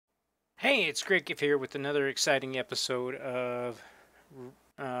Hey, it's Grakef here with another exciting episode of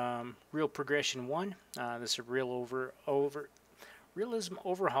Real Progression 1. This is a realism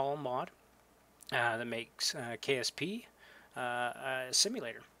overhaul mod that makes KSP a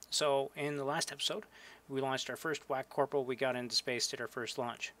simulator. So in the last episode, we launched our first WAC Corporal. We got into space, did our first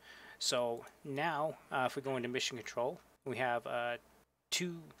launch. So now, if we go into mission control, we have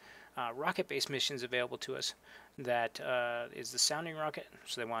two rocket-based missions available to us. That is the sounding rocket,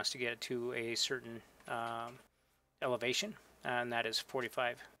 so they want us to get it to a certain elevation, and that is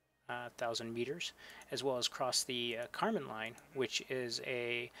 45,000 meters, as well as cross the Kármán line, which is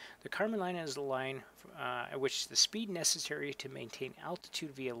the Kármán line is the line at which the speed necessary to maintain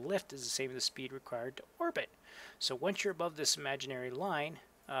altitude via lift is the same as the speed required to orbit. So once you're above this imaginary line,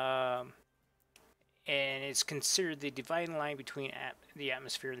 and it's considered the dividing line between the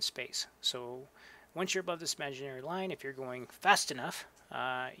atmosphere and space. So once you're above this imaginary line, if you're going fast enough,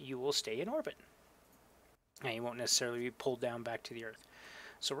 you will stay in orbit. And you won't necessarily be pulled down back to the Earth.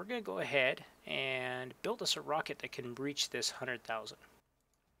 So we're going to go ahead and build us a rocket that can reach this 100,000.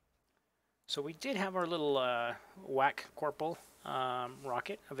 So we did have our little WAC Corporal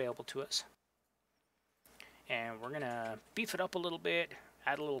rocket available to us. And we're going to beef it up a little bit,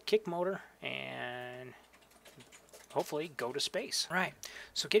 add a little kick motor, and hopefully go to space. Right,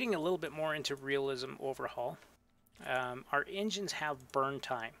 so getting a little bit more into realism overhaul, our engines have burn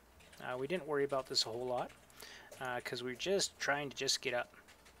time. We didn't worry about this a whole lot because we're just trying to get up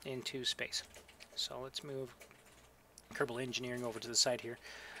into space. So let's move Kerbal Engineering over to the side here.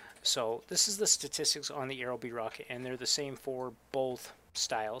 So this is the statistics on the RP rocket, and they're the same for both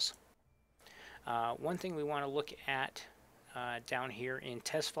styles. One thing we want to look at down here in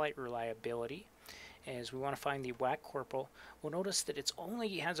test flight reliability is we want to find the WAC Corporal. We'll notice that it only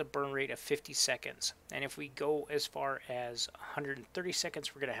has a burn rate of 50 seconds. And if we go as far as 130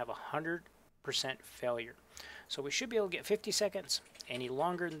 seconds, we're going to have 100% failure. So we should be able to get 50 seconds. Any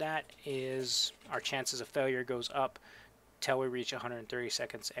longer than that is our chances of failure goes up till we reach 130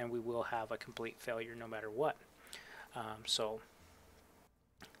 seconds, and we will have a complete failure no matter what. So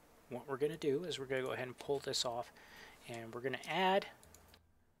what we're going to do is we're going to go ahead and pull this off, and we're going to add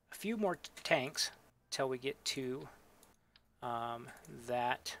a few more tanks till we get to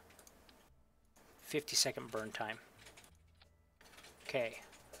that 50-second burn time. Okay,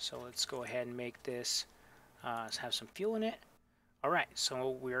 so let's go ahead and make this have some fuel in it. Alright,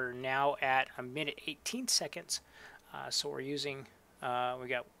 so we're now at 1:18 seconds. So we're using, we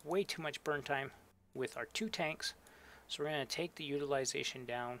got way too much burn time with our two tanks. So we're going to take the utilization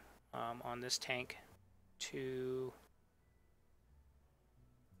down on this tank to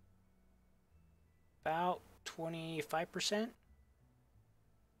about 25%.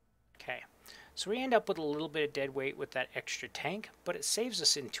 Okay, so we end up with a little bit of dead weight with that extra tank, but it saves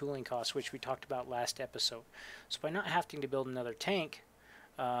us in tooling costs, which we talked about last episode. So by not having to build another tank,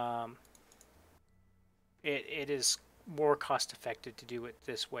 it is more cost effective to do it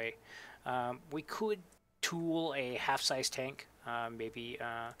this way. We could tool a half-size tank, maybe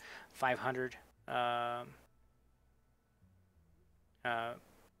 500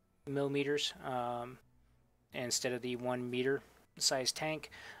 millimeters instead of the 1 meter size tank,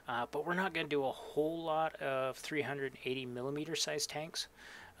 but we're not going to do a whole lot of 380 millimeter size tanks.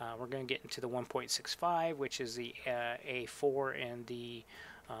 We're going to get into the 1.65, which is the A4 and the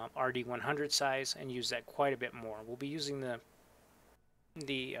RD100 size, and use that quite a bit more. We'll be using the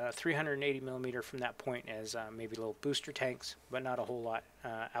 380 millimeter from that point as maybe little booster tanks, but not a whole lot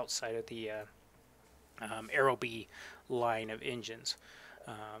outside of the RP line of engines.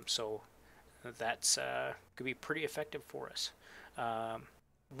 So that's going to be pretty effective for us.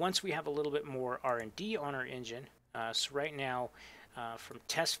 Once we have a little bit more R&D on our engine, so right now from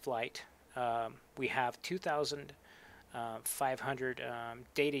test flight, we have 2,500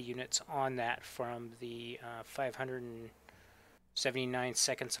 data units on that from the 579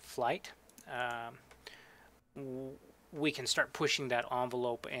 seconds of flight. We can start pushing that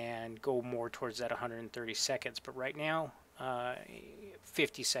envelope and go more towards that 130 seconds, but right now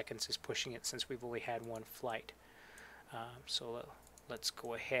 50 seconds is pushing it since we've only had one flight. So let's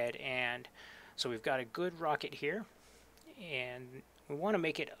go ahead, and so we've got a good rocket here, and we want to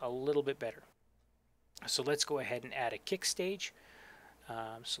make it a little bit better. So let's go ahead and add a kick stage.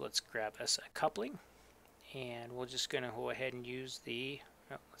 So let's grab us a coupling, and we're just going to go ahead and use the,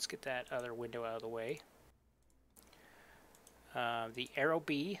 let's get that other window out of the way, the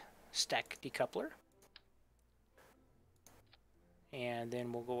RP stack decoupler. And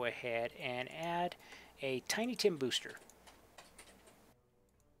then we'll go ahead and add a Tiny Tim booster.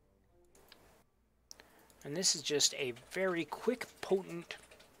 And this is just a very quick, potent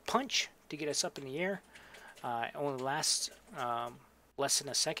punch to get us up in the air. It only lasts less than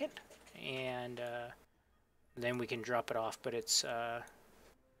a second, and then we can drop it off. But it's a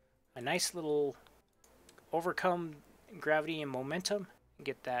nice little overcome gravity and momentum,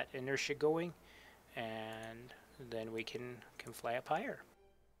 get that inertia going, and then we can fly up higher.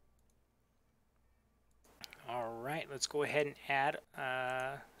 All right, let's go ahead and add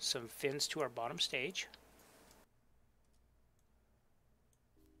some fins to our bottom stage.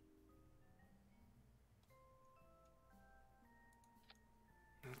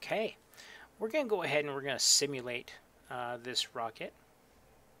 Okay, we're going to go ahead and we're going to simulate this rocket.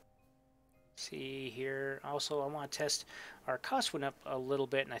 See here, also I want to test, our cost went up a little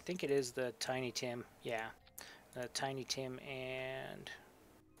bit, and I think it is the Tiny Tim. Yeah, the Tiny Tim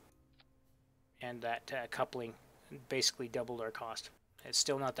and that coupling basically doubled our cost. It's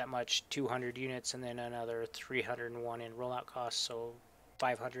still not that much, 200 units and then another 301 in rollout costs, so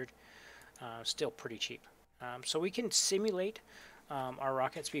 500. Still pretty cheap. So we can simulate our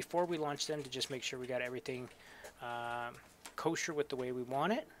rockets before we launch them to just make sure we got everything kosher with the way we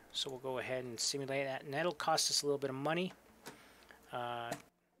want it. So we'll go ahead and simulate that, and that'll cost us a little bit of money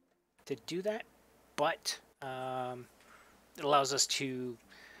to do that, but it allows us to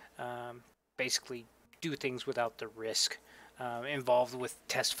basically do things without the risk involved with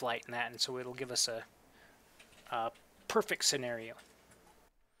test flight and that, and so it'll give us a perfect scenario.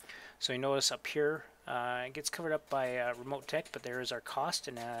 So you notice up here it gets covered up by remote tech, but there is our cost,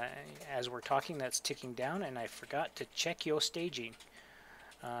 and as we're talking, that's ticking down, and I forgot to check your staging.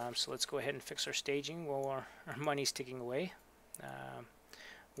 So let's go ahead and fix our staging while our money's ticking away.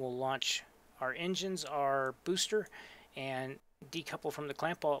 We'll launch our engines, our booster, and decouple from the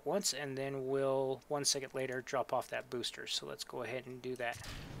clamp all at once, and then we'll 1 second later drop off that booster. So let's go ahead and do that.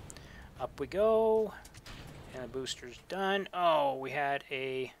 Up we go, and the booster's done. Oh, we had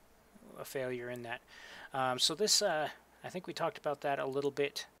a failure in that. So this, I think we talked about that a little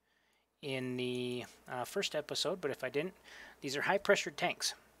bit in the first episode, but if I didn't, these are high pressure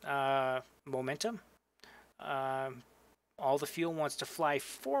tanks. Momentum, all the fuel wants to fly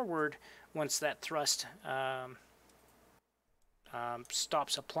forward once that thrust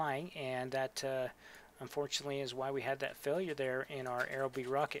stops applying, and that unfortunately is why we had that failure there in our Aerobee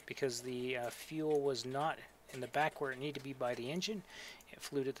rocket, because the fuel was not in the back where it needed to be by the engine. It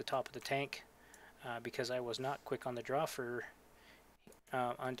flew to the top of the tank because I was not quick on the draw for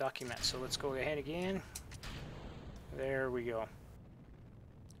undocking that. So let's go ahead again. There we go.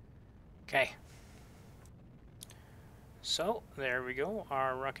 Okay. So there we go.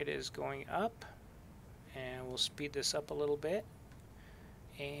 Our rocket is going up, and we'll speed this up a little bit,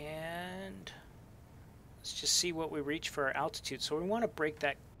 and let's just see what we reach for our altitude. So we want to break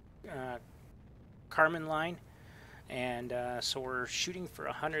that Kármán line, and so we're shooting for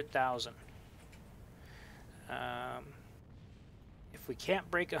 100,000. If we can't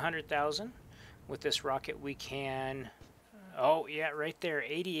break 100,000 with this rocket, we can, oh yeah, right there,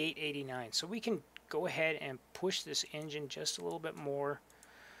 88, 89. So we can go ahead and push this engine just a little bit more,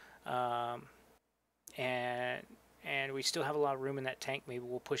 and we still have a lot of room in that tank. Maybe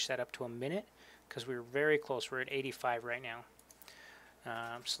we'll push that up to a minute, because we're very close. We're at 85 right now.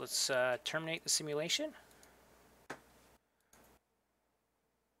 So let's terminate the simulation.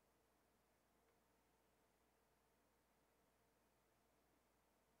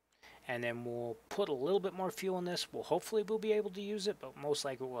 And then we'll put a little bit more fuel in this. Hopefully we'll be able to use it, but most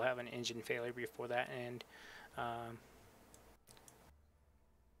likely we'll have an engine failure before that. And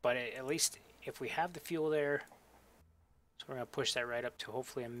but at least if we have the fuel there, so we're going to push that right up to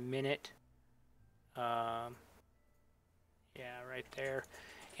hopefully a minute. Yeah, right there.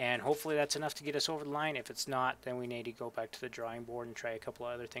 And hopefully that's enough to get us over the line. If it's not, then we need to go back to the drawing board and try a couple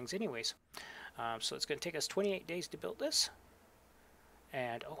of other things anyways. So it's going to take us 28 days to build this.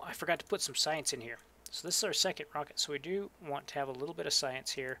 And, oh, I forgot to put some science in here. So this is our second rocket, so we do want to have a little bit of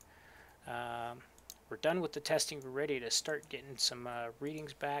science here. We're done with the testing. We're ready to start getting some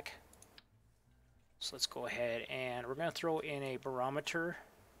readings back. So let's go ahead, and we're going to throw in a barometer.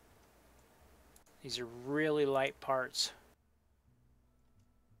 These are really light parts,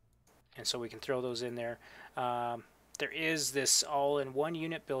 and so we can throw those in there. There is this all-in-one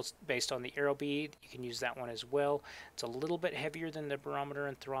unit built based on the Aerobee. You can use that one as well. It's a little bit heavier than the barometer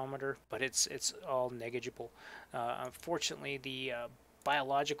and thermometer, but it's all negligible. Unfortunately, the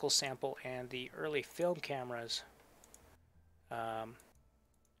biological sample and the early film cameras,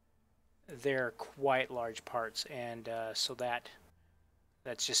 they're quite large parts, and so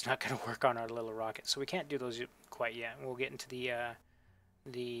that's just not going to work on our little rocket. So we can't do those quite yet. We'll get into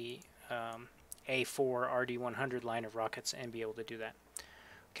the A4 RD100 line of rockets and be able to do that.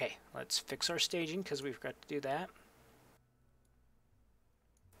 Okay, let's fix our staging because we forgot to do that.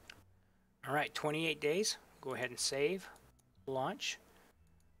 All right, 28 days. Go ahead and save, launch,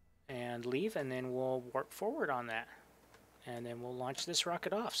 and leave, and then we'll warp forward on that. And then we'll launch this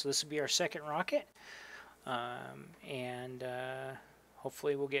rocket off. So this will be our second rocket. And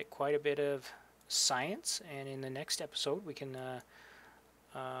hopefully we'll get quite a bit of science. And in the next episode, we can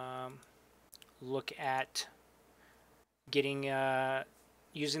look at getting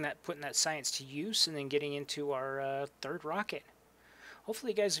using that, putting that science to use, and then getting into our third rocket.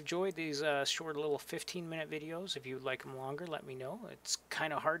 Hopefully you guys enjoyed these short little 15-minute videos. If you'd like them longer, let me know. It's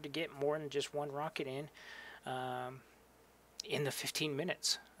kind of hard to get more than just one rocket in the 15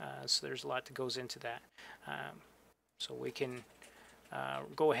 minutes. So there's a lot that goes into that. So we can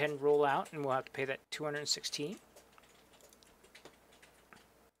go ahead and roll out, and we'll have to pay that 216.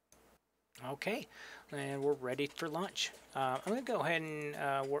 Okay, and we're ready for lunch. I'm going to go ahead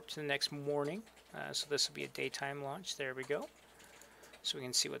and warp to the next morning. So this will be a daytime launch. There we go. So we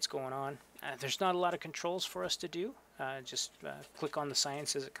can see what's going on. There's not a lot of controls for us to do. Just click on the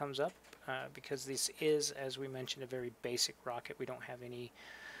science as it comes up, because this is, as we mentioned, a very basic rocket. We don't have any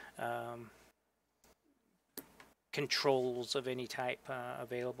controls of any type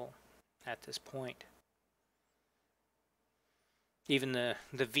available at this point. Even the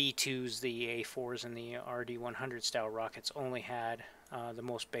V2s, the A4s, and the RD100 style rockets only had the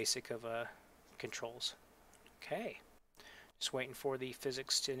most basic of controls. Okay. Just waiting for the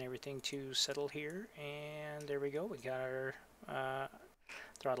physics and everything to settle here, and there we go. We got our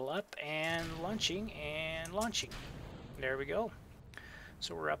throttle up and launching and launching. There we go.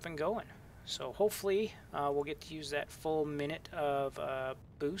 So we're up and going. So hopefully we'll get to use that full minute of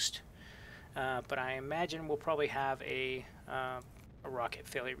boost, but I imagine we'll probably have a rocket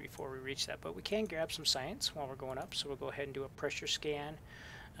failure before we reach that. But we can grab some science while we're going up, so we'll go ahead and do a pressure scan.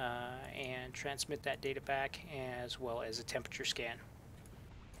 And transmit that data back, as well as a temperature scan.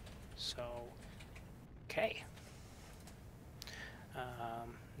 So, okay.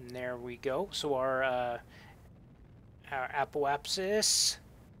 There we go. So our apoapsis,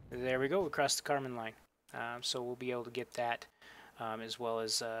 there we go. We crossed the Kármán line. So we'll be able to get that, as well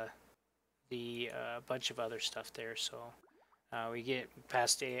as the bunch of other stuff there. So we get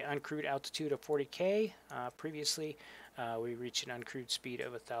past a uncrewed altitude of 40K. Previously, we reached an uncrewed speed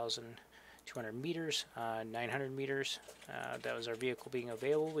of 1,200 meters, 900 meters. That was our vehicle being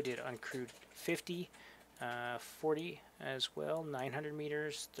available. We did uncrewed 50, 40 as well, 900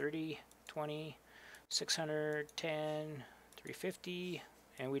 meters, 30, 20, 600, 10, 350,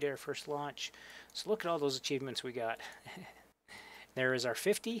 and we did our first launch. So look at all those achievements we got. There is our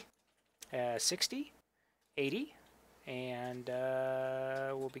 50, 60, 80, and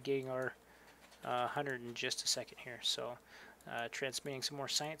we'll be getting our 100 in just a second here. So transmitting some more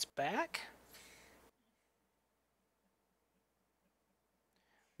science back.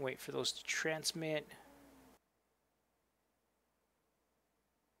 Wait for those to transmit.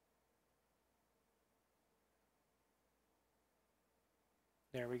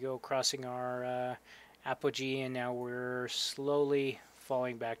 There we go, crossing our apogee, and now we're slowly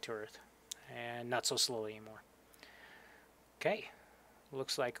falling back to Earth. And not so slowly anymore. Okay.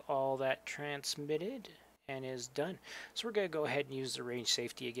 Looks like all that transmitted and is done. So we're going to go ahead and use the range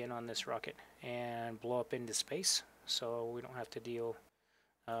safety again on this rocket and blow up into space, so we don't have to deal.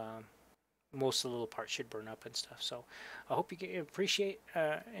 Most of the little parts should burn up and stuff. So I hope you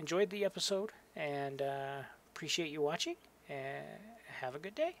enjoyed the episode, and appreciate you watching, and have a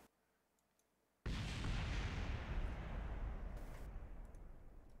good day.